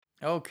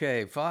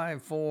Okay, 5,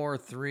 4,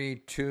 3,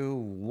 2,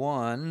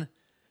 1.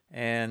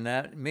 And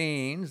that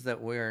means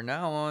that we are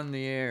now on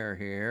the air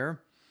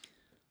here.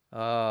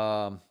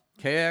 KXSFLP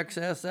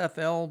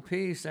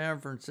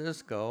San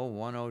Francisco,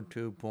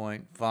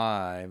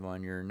 102.5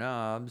 on your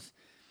knobs.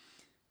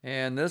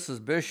 And this is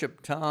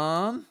Bishop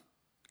Tom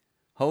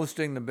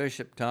hosting the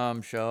Bishop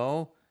Tom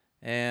Show.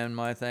 And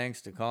my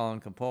thanks to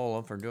Colin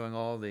Capola for doing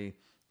all the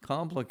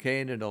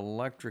complicated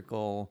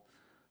electrical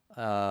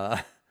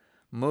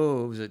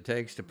moves it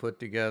takes to put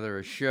together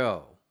a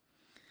show.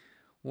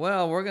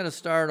 Well, we're going to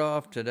start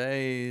off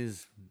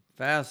today's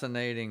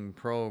fascinating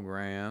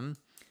program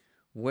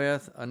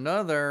with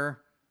another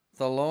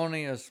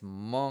Thelonious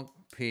Monk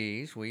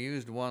piece. We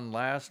used one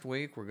last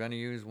week. We're going to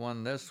use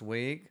one this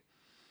week.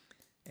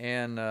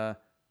 And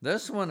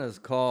this one is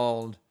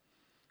called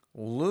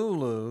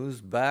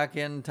Lulu's Back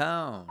in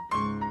Town.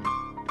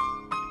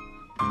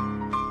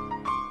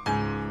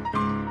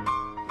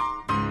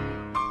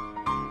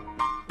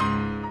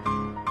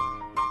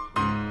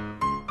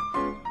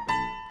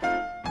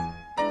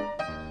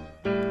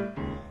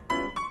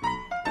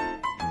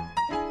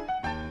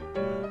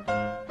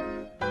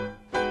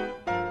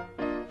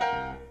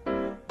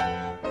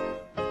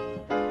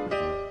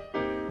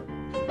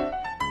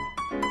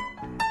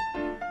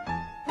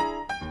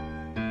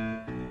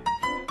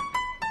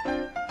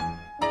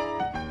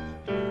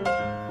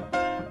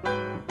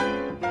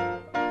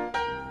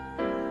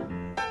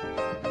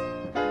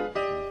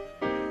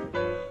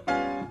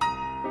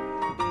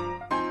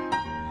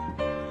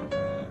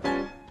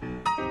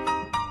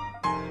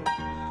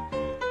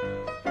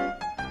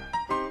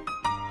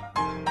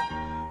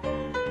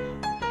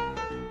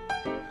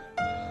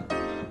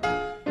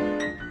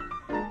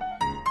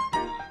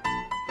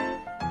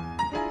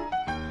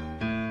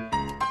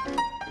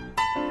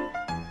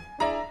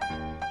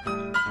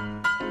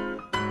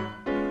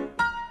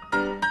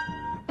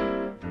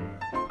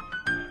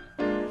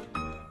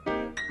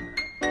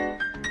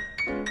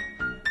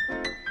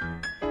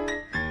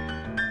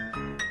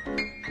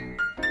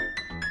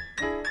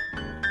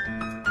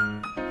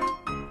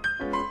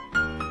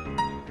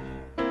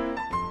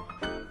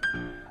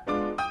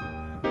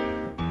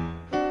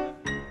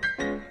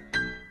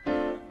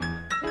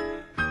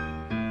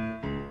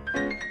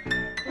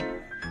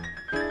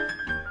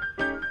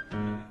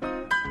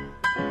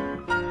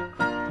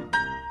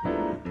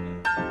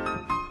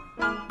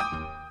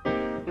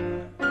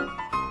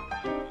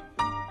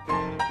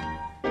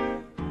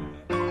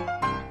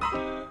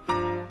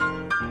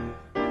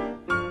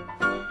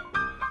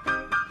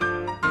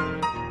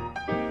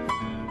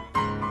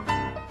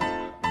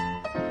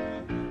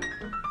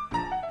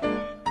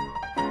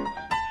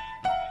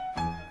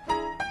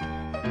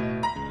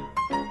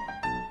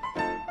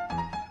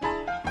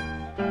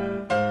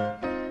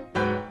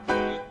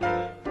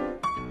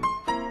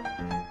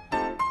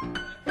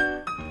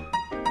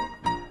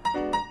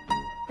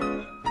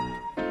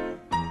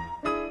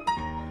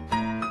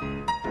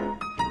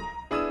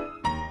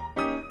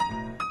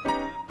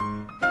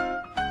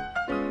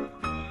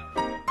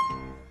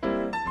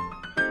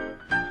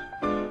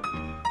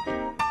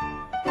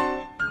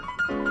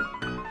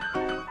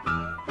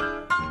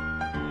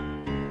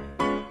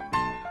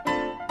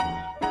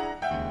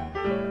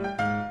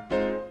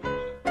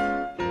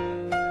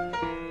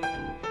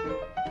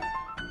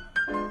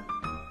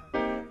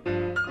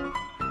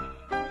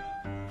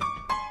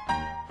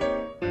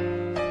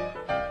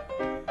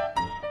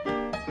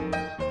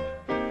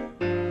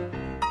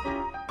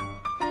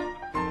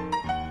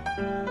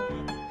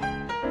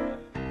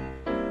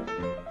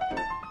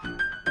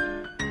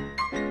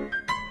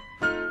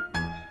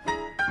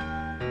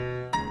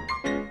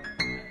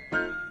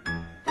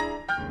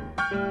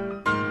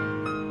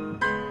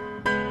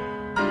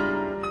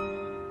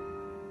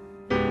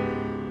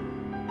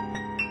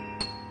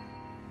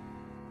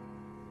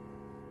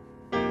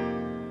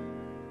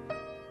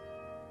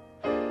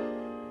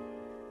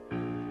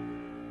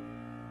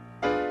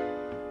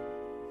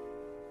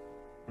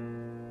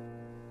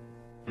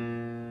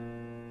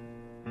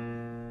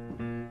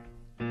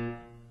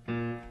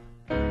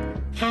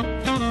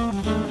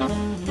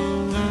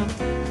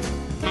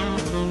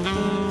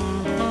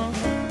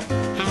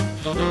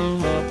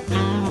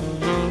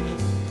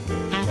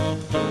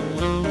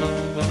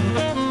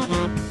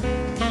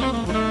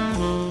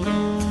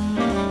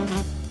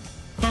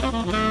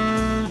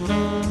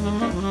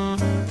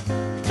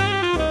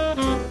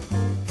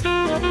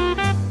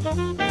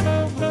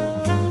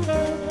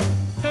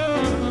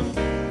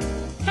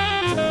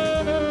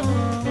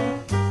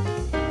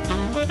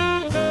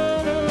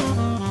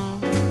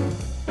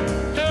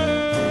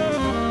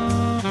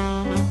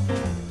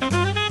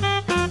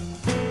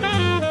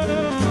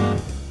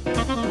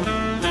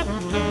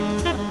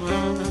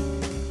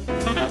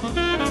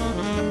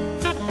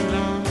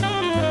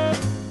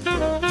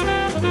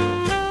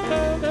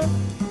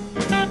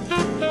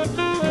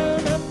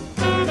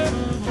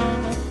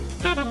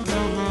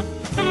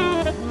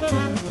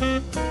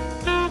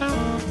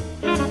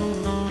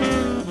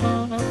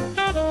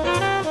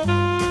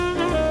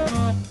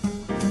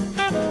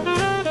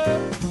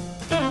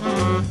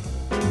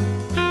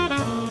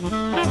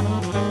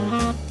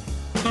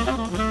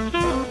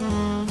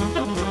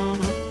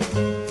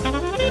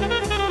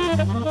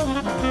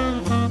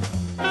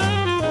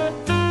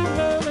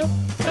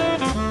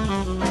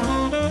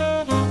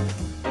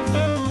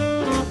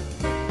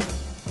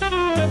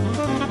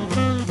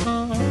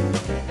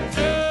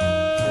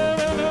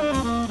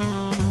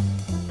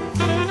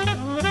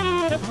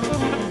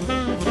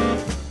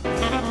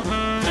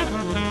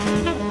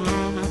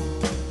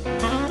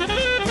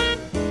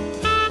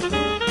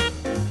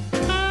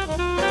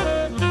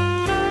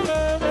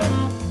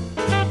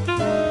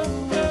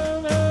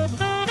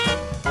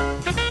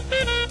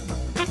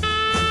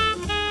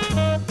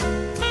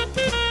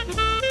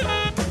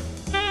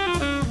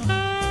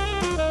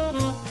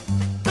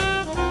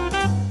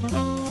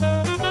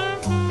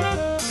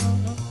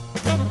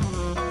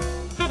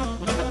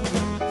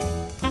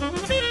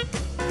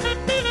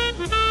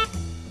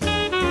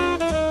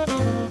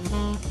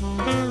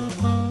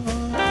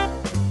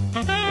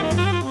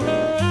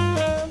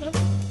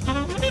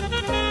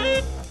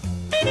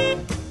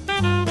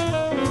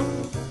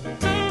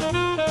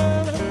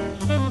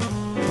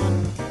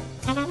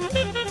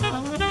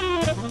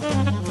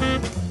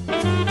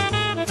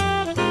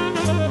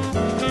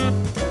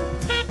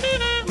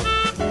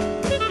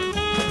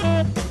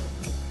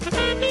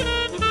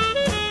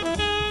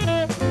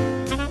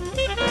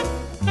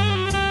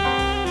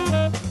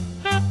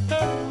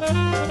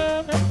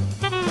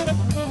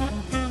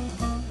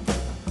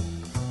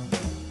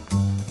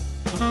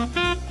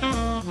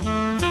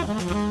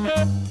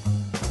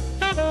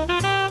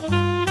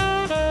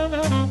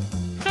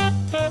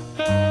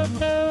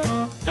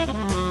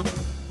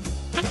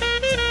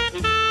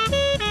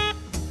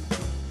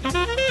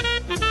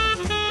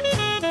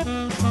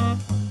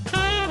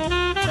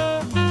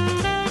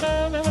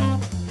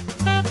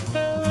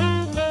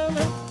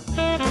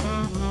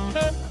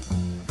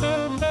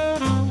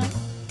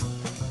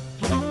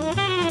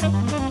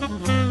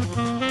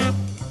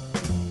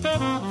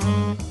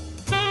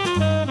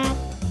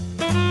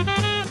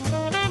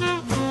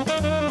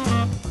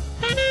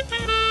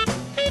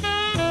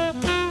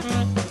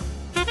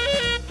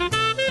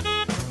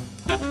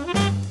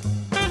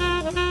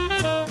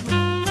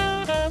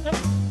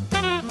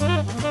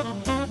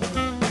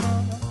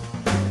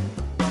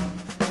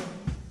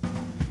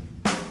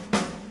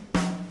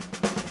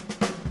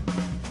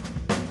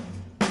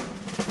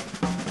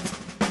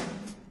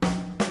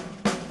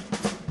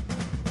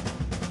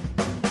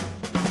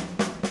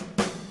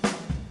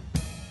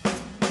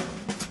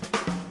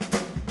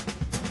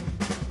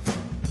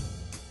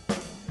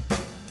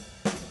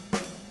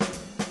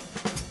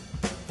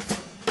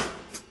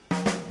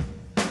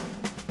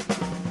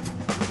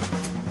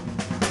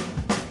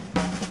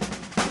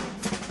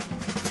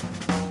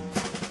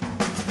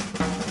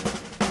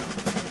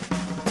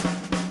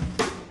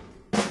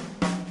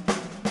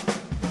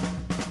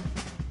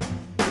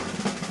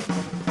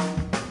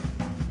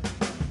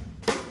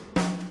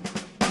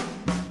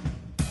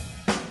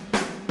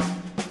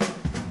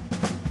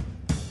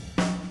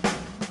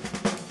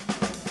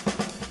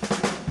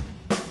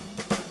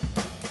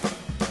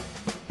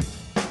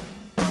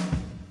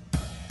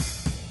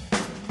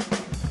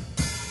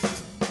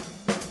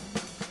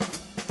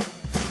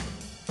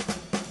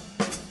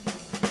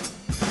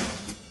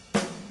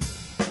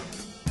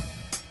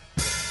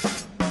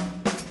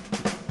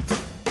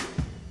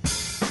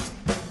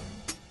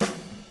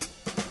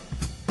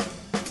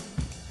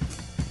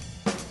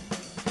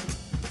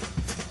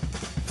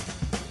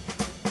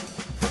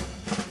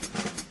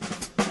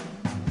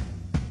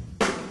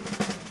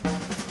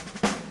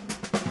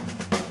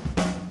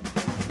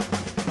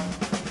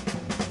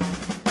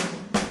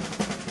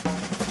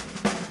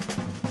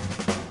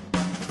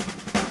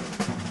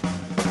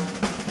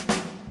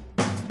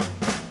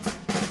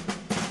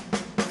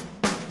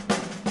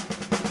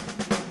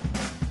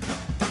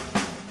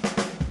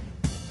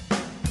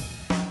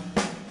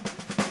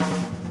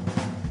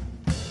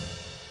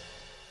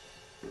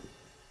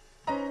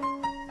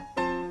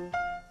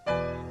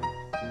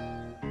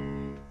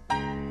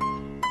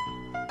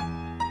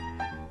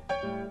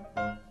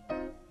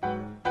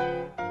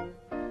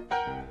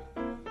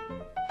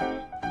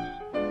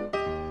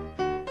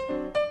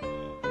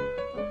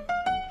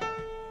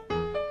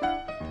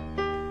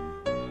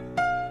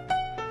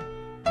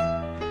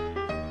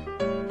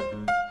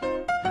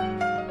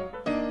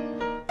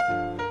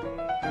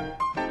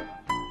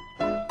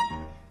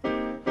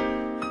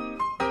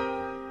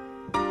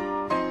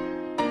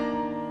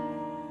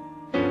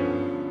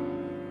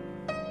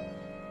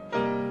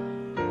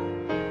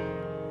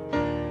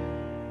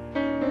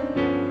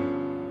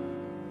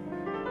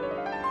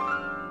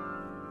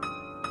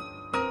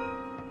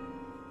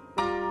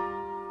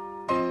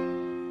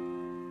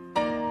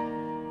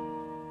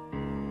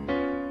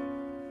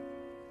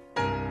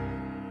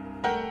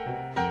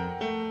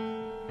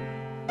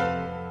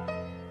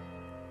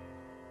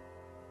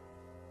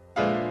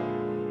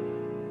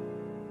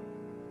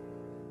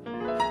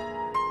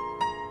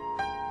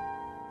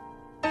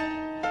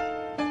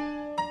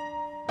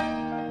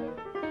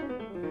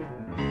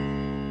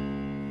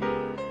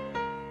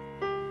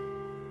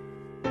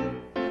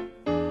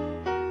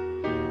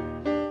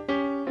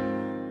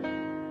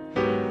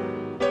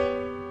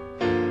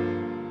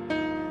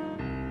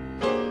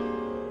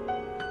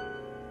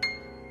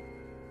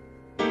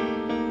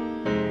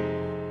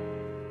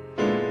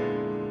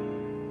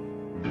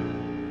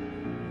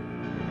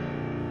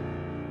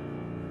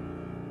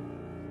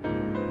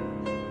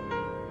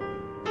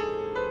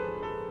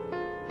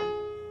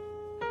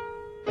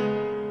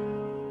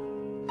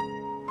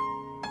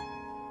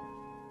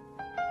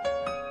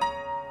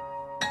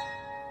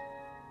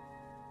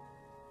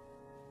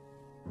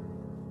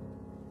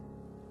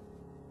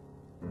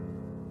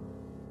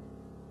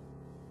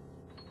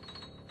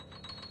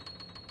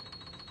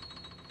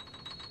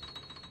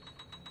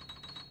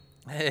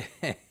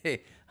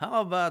 Hey,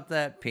 how about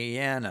that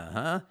piano,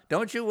 huh?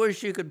 Don't you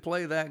wish you could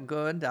play that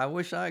good? I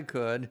wish I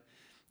could.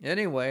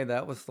 Anyway,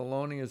 that was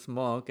Thelonious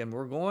Monk, and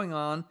we're going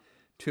on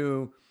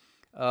to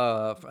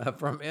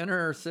from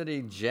inner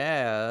city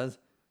jazz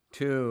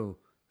to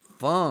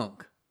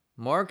funk.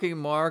 Marky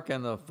Mark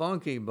and the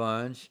Funky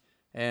Bunch,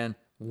 and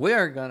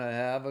we're gonna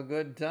have a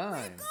good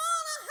time.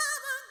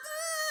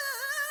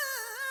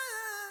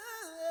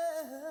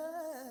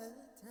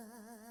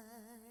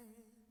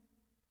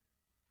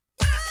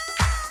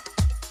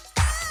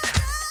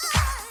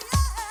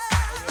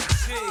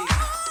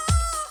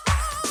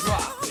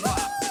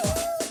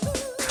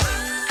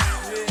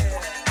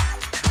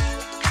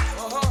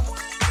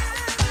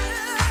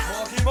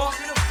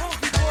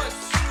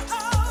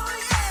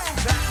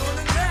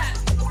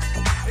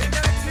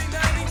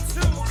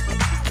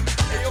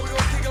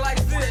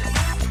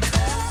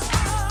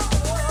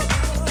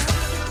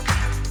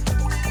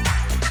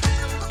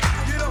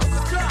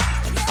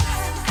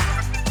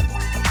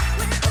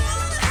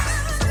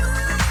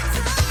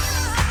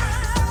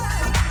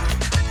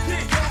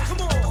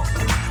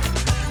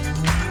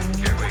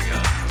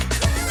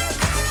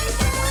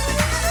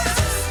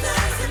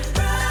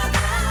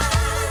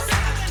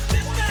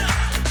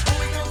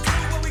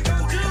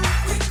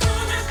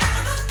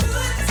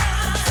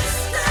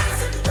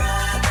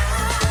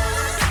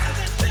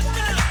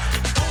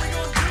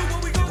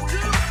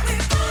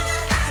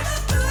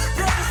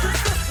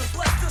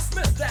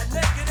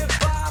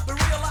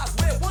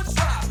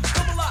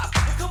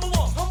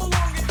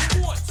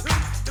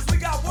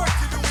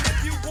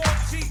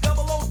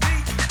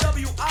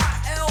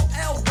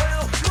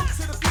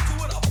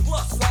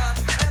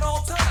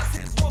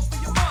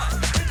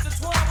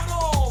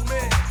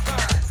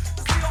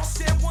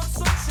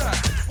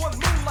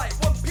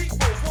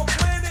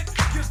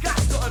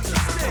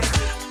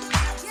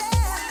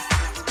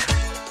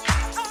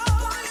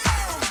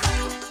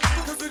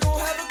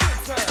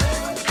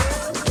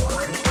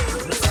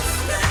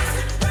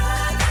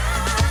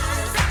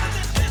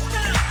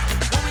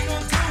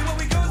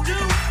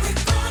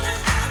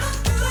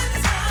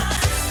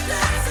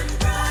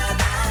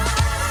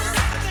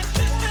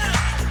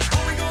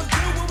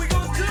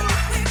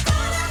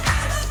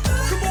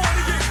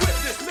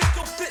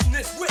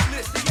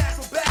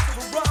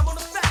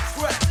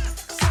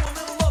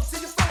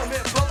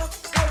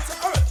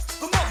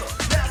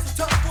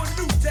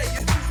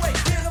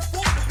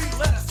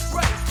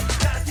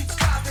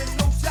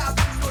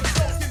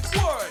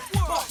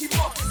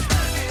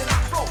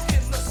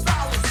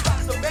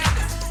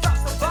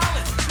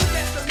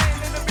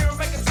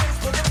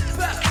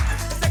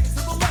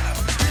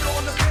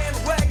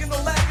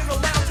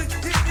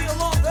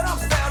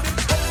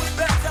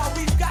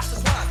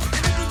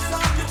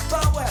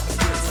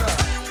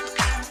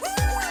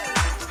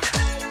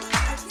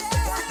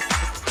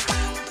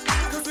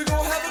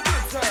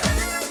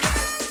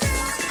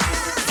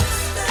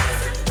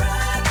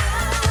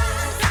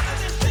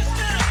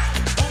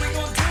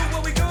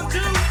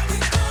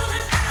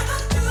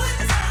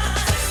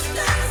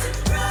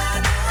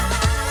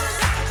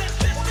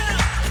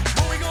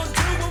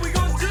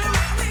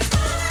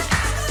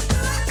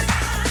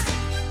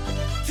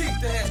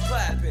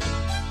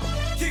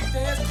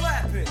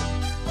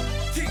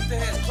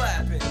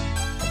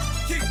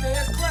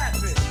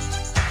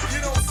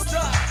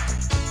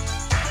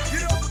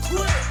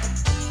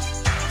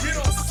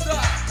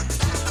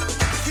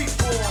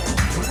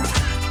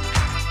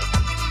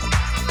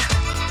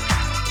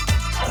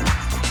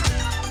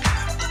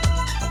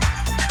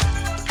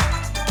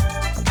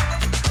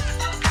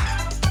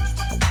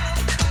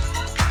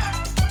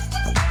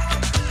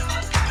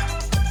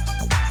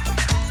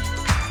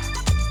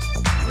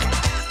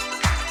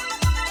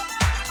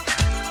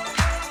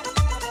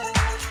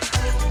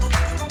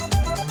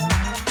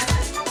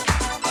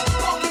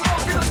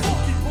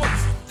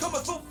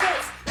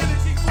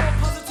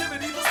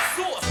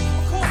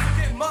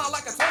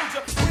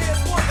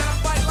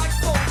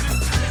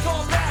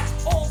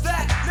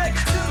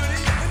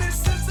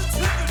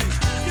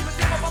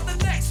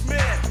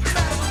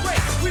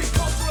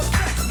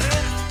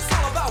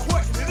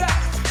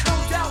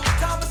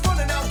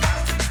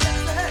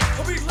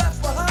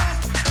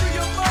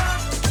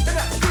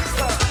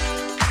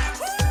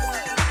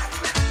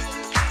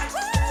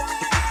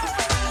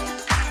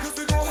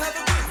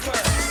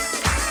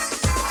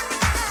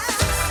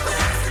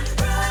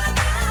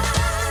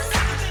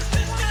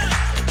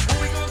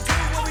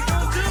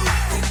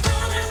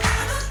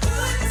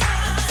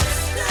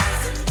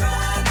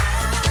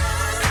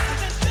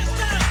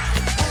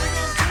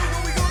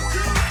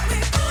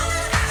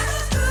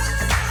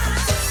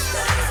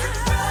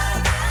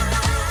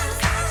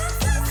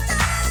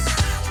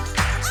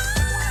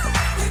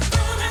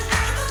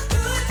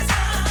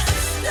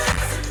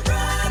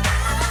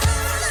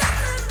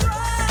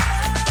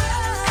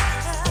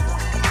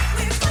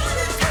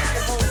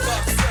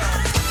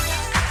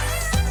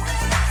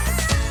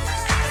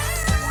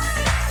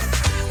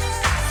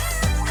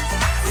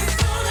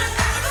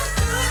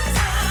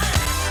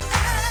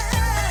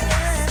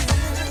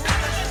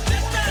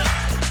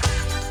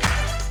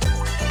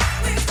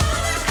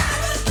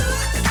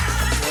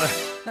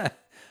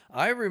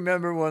 I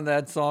remember when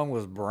that song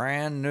was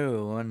brand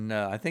new, and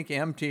I think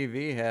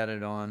MTV had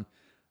it on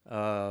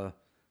the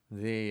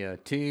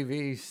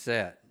TV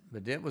set.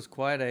 But it was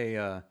quite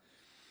a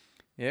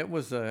It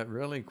was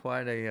really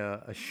quite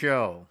a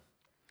show.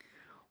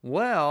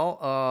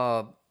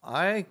 Well,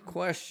 I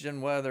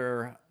question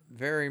whether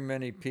very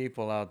many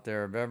people out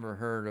there have ever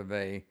heard of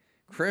a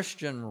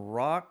Christian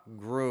rock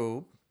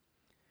group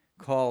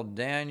called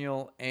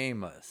Daniel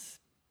Amos.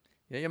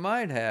 Yeah, you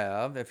might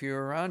have if you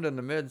were around in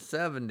the mid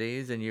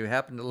 70s and you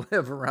happen to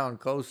live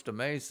around Costa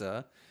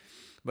Mesa.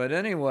 But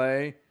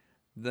anyway,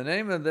 the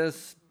name of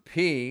this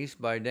piece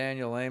by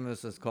Daniel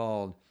Amos is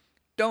called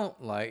Don't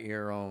Light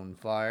Your Own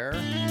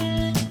Fire.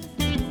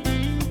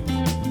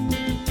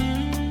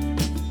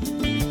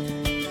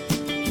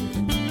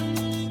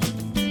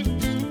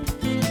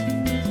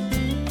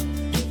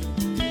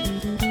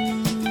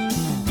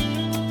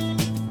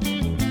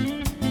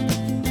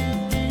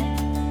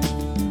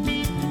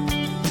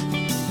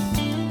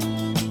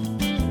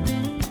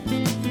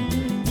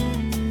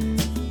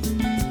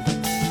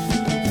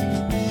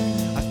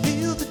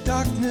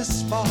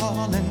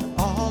 Falling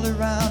all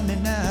around me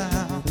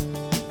now.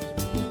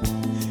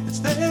 It's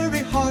very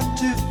hard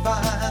to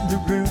find the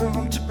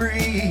room to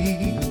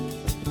breathe.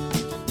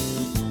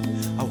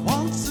 I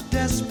want so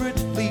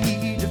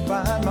desperately to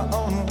find my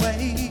own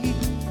way,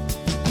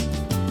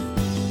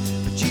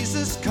 but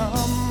Jesus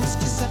comes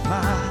to set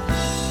my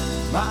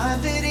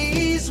mind at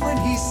ease when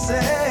he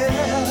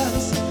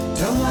says,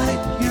 don't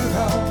light your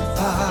own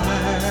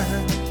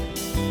fire.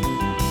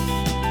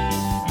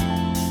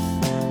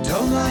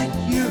 Don't light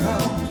your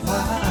own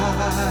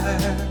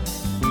fire.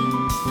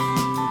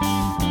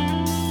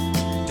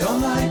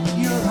 Don't light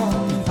your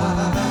own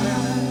fire.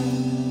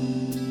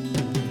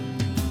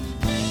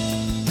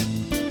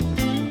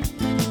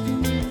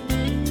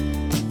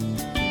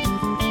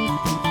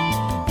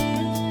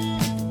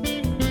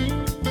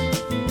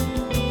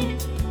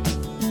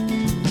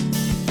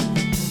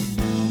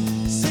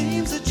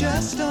 Seems I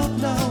just don't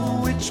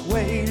know which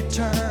way to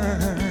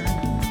turn.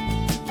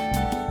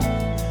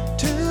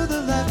 To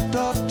the left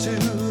or to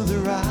the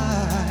right.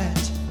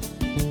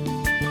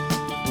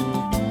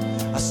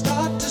 I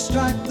start to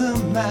strike the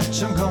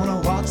match, I'm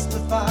gonna watch the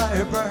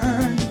fire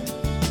burn.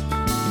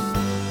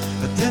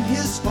 But then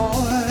his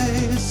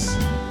voice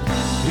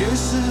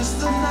pierces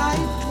the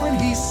night when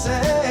he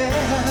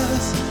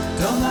says,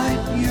 don't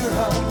light your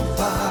own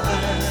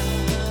fire.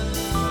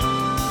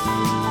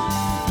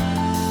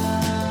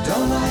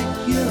 Don't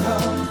light your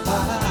own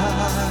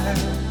fire.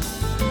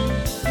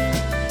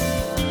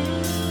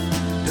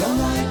 Don't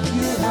light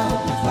your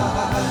own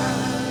fire.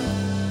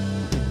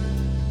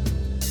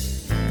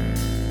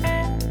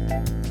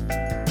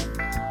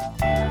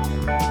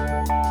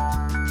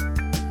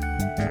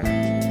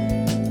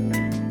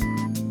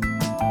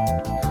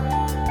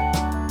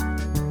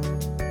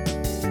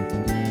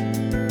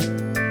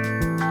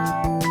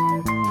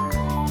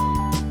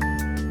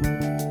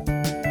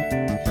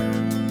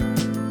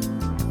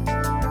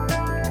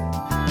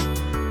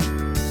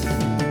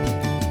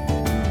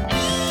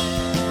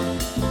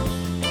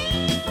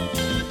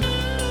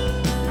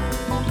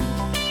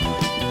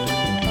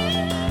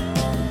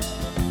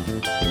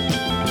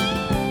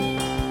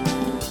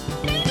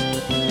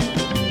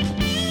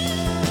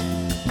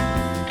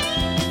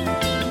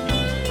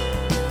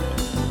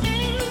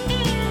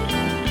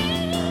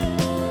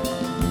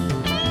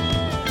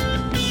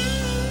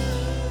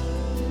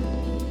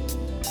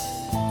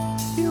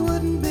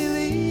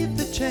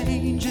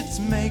 It's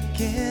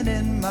making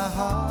in my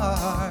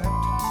heart.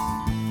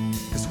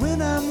 'Cause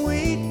when I'm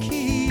weak,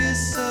 he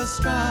is so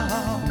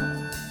strong.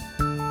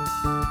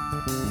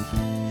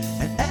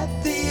 And at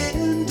the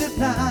end of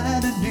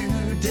night, a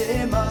new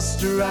day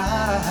must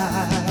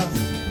arrive.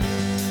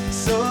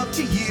 So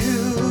to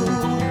you,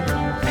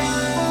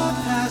 I'll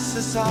pass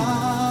this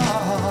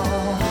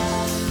on.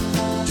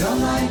 Don't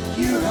light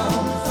your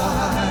own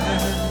fire.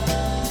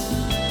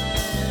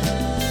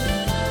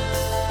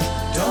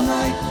 Don't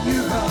light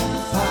your own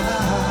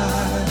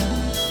fire.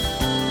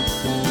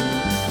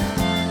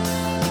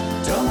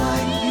 Don't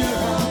light your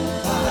own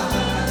fire.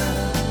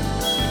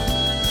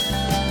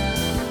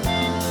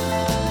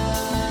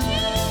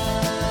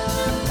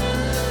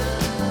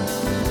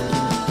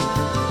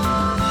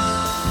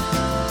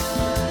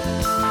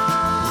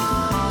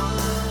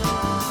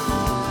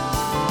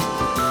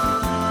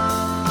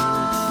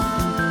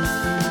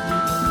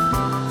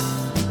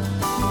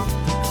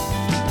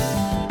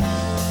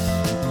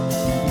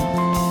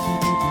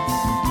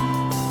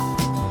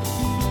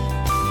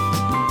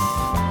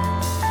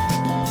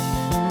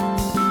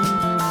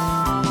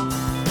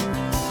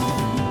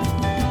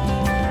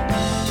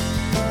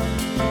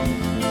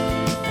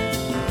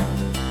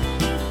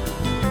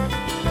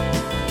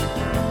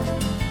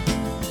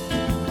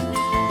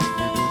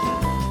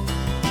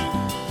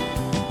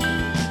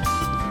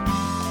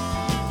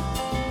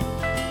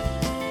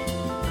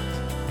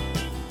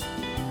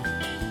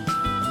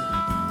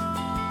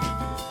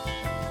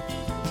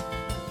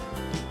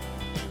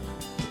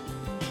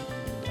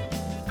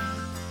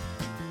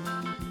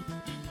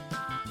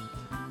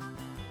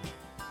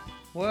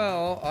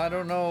 Well, I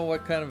don't know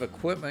what kind of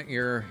equipment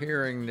you're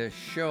hearing this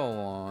show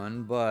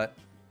on, but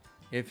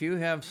if you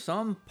have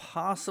some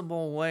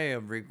possible way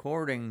of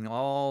recording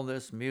all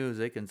this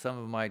music and some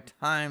of my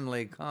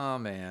timely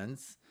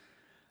comments,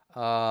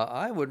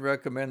 I would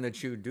recommend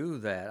that you do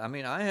that. I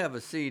mean, I have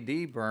a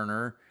CD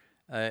burner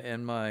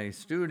in my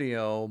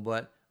studio,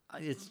 but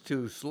it's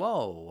too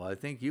slow. I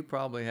think you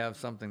probably have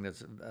something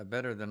that's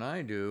better than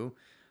I do.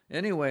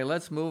 Anyway,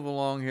 let's move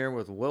along here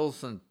with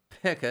Wilson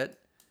Pickett,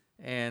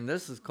 and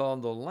this is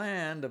called The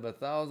Land of a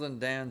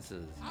Thousand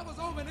Dances. I was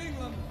over in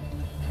England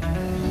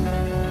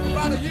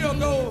about a year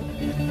ago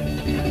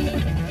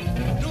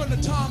doing the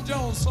Tom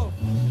Jones show.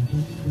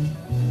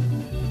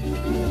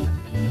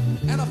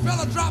 And a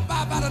fella dropped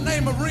by the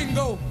name of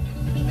Ringo.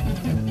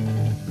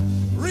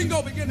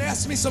 Ringo began to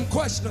ask me some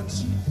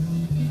questions.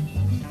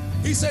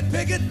 He said,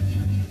 Pickett,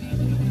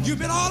 you've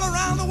been all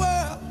around the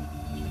world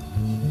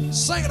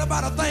singing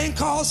about a thing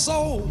called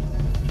soul.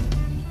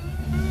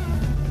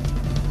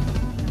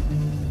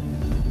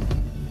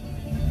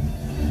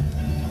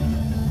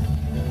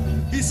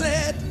 He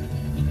said,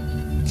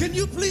 can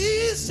you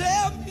please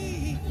tell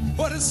me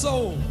what is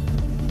soul?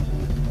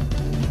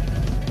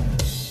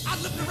 I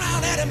looked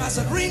around at him, I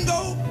said,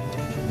 Ringo,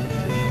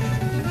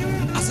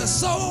 I said,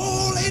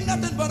 soul ain't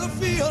nothing but a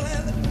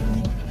feeling.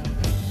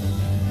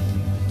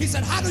 He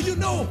said, how do you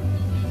know?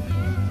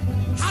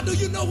 How do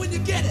you know when you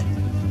get it?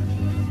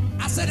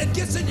 I said, it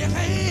gets in your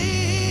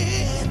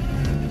hand,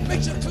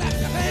 makes you clap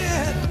your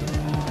hand.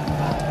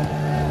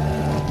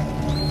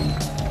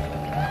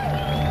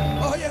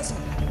 Oh, yes.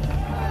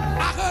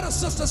 I heard a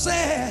sister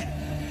say,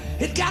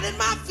 it got in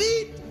my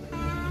feet.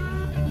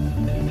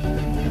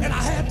 And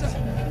I had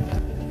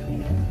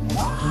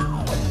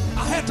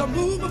to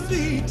move my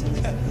feet.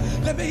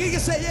 Let me hear you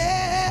say,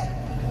 yeah.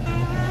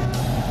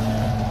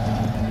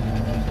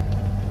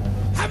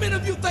 How many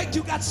of you think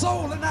you got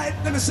soul tonight?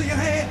 Let me see your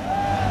hand.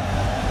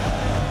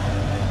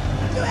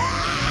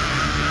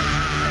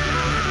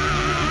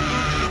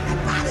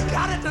 Everybody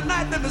got it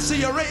tonight. Let me see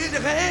you raise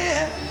your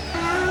hand.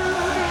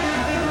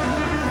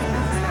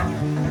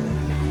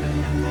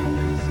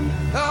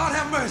 Lord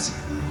have mercy.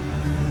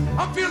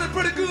 I'm feeling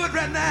pretty good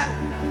right now.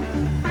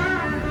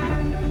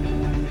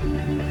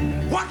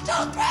 1, 2, 3.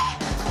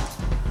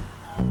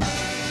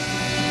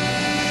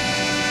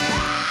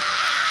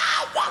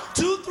 1,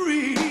 2,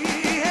 3.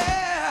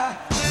 Yeah.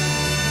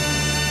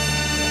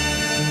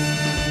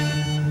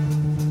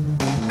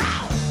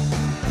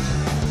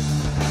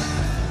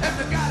 If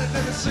you got it,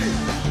 let me see.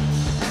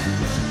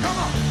 Come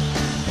on.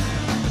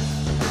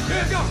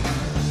 Here it goes.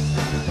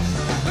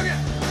 Look at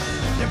it.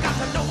 You got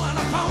to know when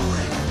I'm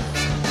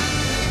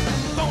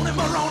phony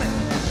Maroney,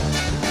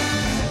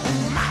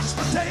 mashed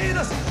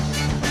potatoes,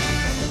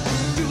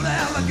 do the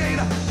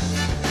alligator,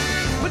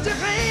 put your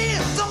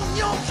hands on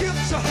your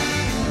hips,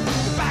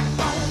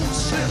 backbone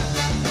slip,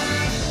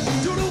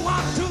 do the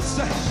 1, 2,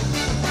 step,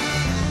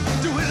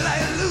 do it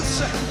like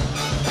loose.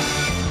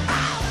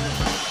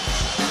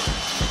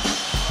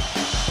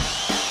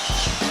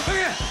 Look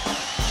at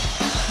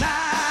na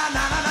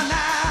na na na na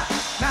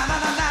na na na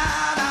na na na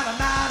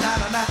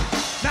na na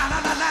na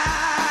na na.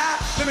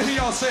 Let me hear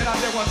y'all say it out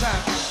there one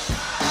time.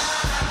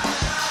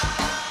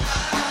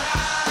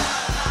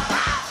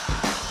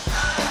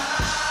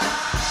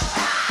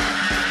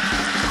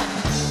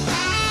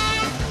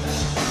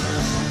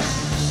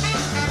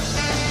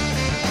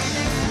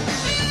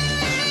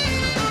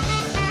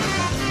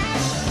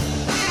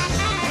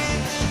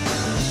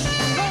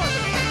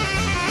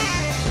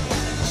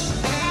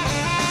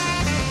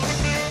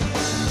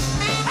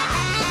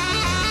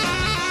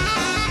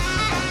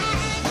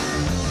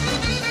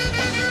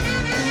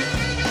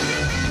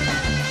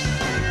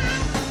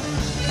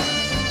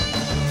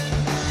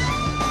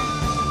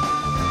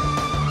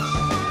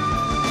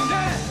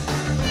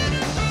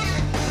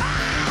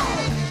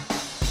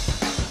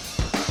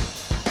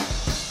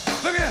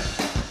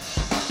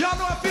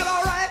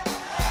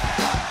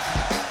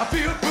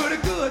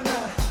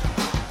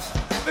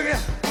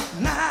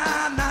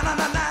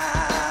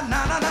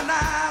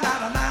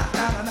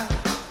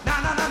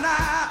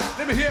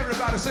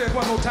 Say it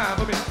one more time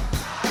for me.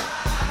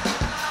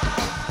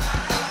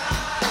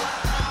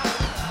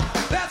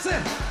 That's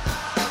it.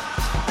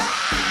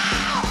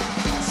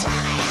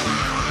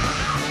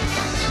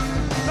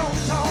 Don't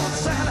talk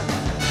Santa.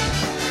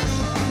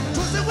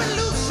 Twist it with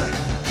loose.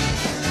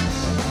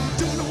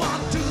 Do the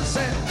 1, 2,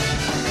 say.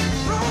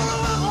 Roll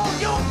over on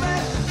your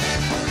back.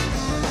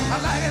 I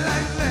like it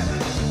like that.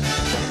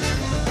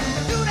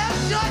 Do that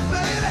joint,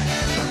 baby.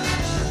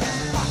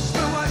 Watch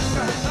me, watch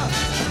me.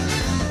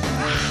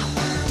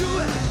 Do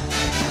it.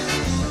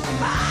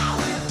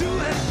 Do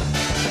it.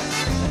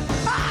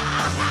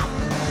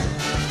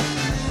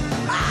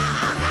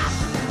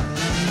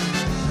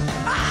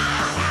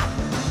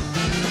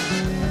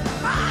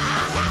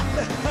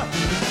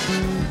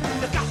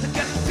 You got to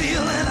get the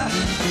feeling.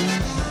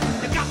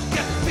 You got to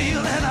get the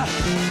feeling.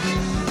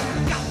 You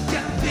got to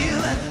get the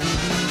feeling.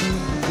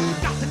 You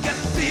got to get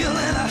the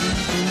feeling.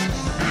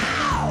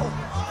 Ow!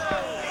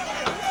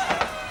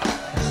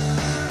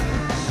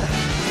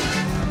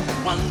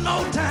 One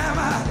more time.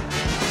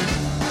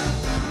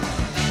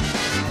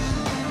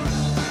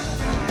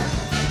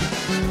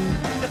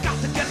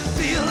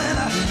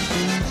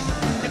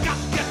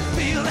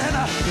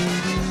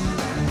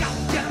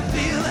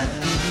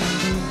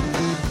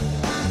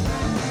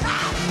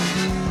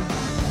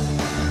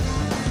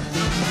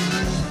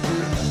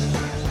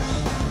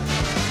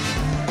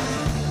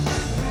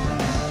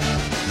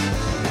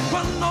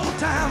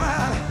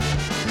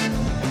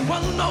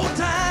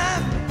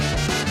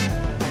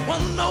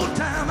 One more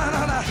time,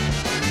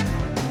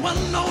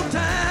 one more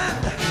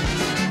time,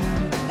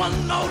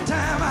 one more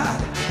time.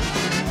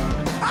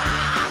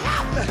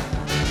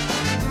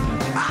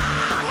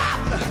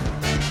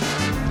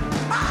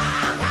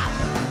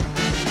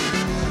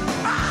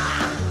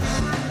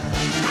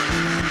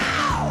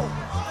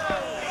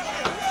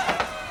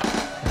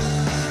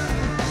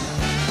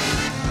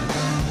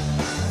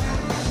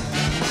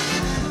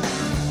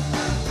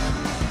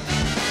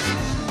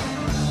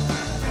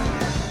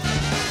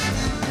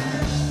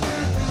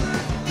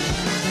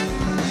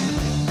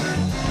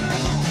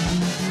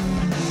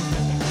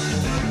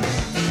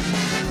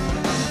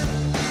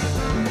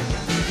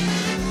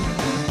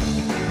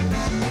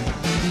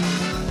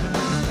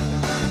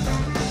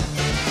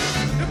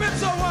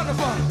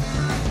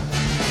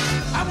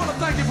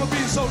 Thank you for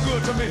being so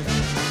good to me.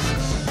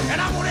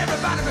 And I want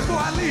everybody before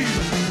I leave,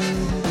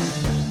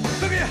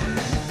 look here.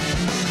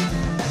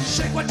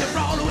 Shake what you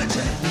brought with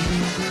you.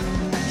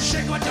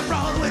 Shake what you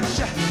brought with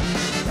you.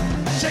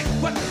 Shake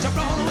what you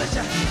brought with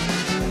you.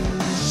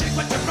 Shake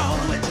what you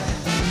brought with you.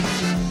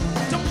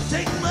 Don't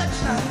take much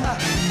now.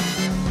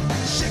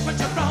 Shake what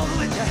you brought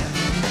with you.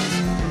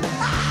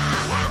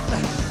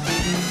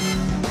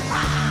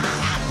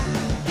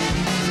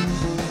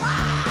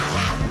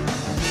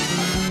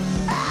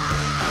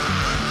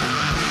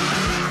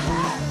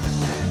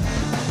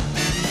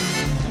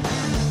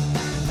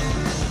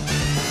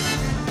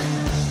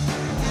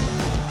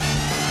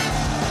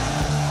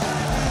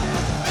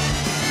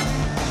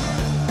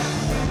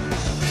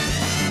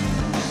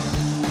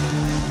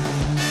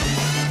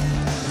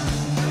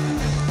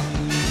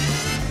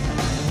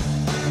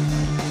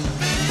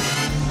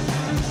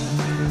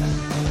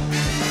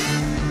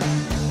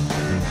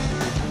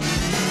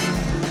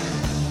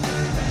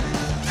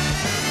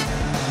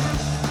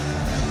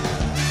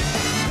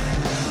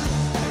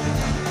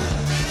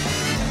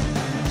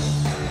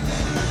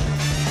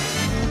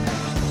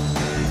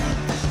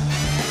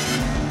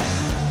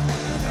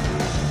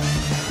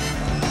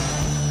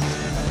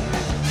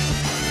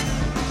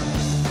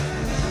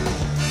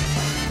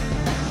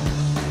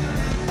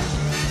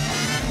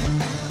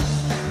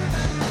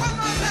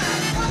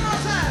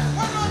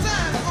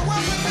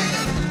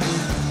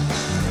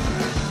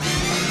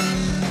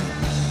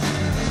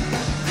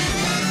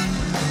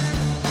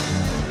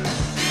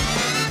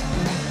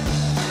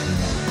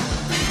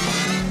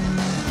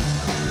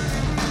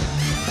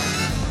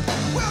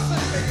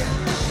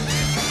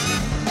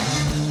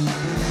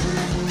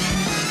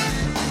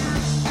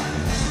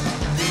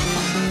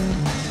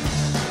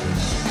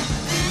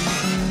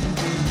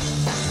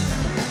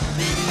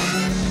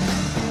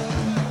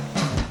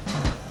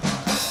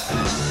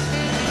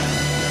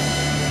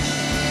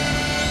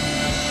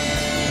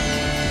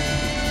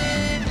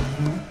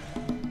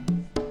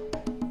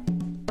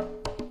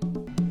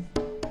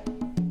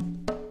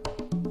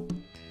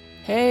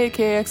 Hey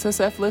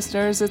KXSF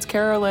listeners, it's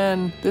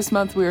Carolyn. This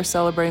month we are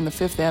celebrating the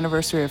 5th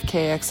anniversary of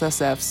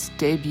KXSF's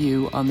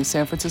debut on the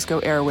San Francisco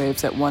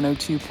airwaves at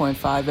 102.5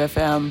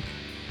 FM.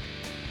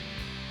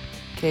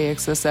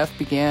 KXSF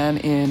began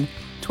in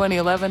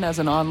 2011 as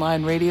an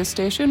online radio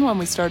station when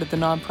we started the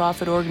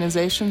nonprofit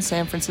organization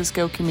San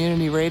Francisco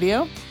Community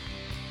Radio.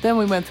 Then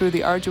we went through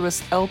the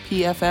arduous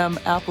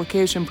LPFM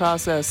application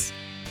process.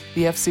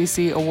 The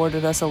FCC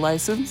awarded us a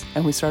license,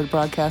 and we started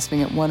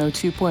broadcasting at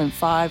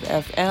 102.5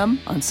 FM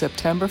on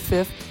September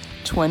 5th,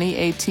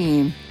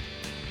 2018.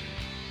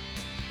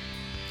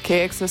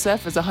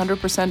 KXSF is a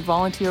 100%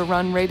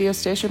 volunteer-run radio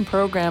station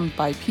programmed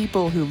by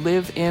people who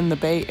live in the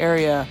Bay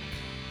Area.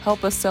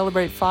 Help us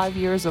celebrate 5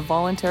 years of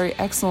voluntary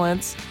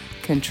excellence.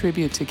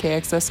 Contribute to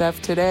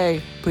KXSF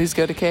today. Please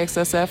go to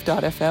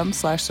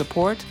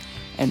kxsf.fm/support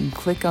and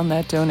click on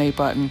that donate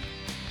button.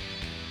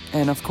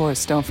 And of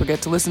course, don't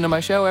forget to listen to my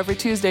show every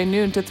Tuesday,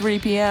 noon to 3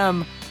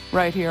 p.m.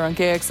 right here on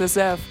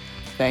KXSF.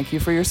 Thank you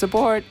for your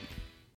support.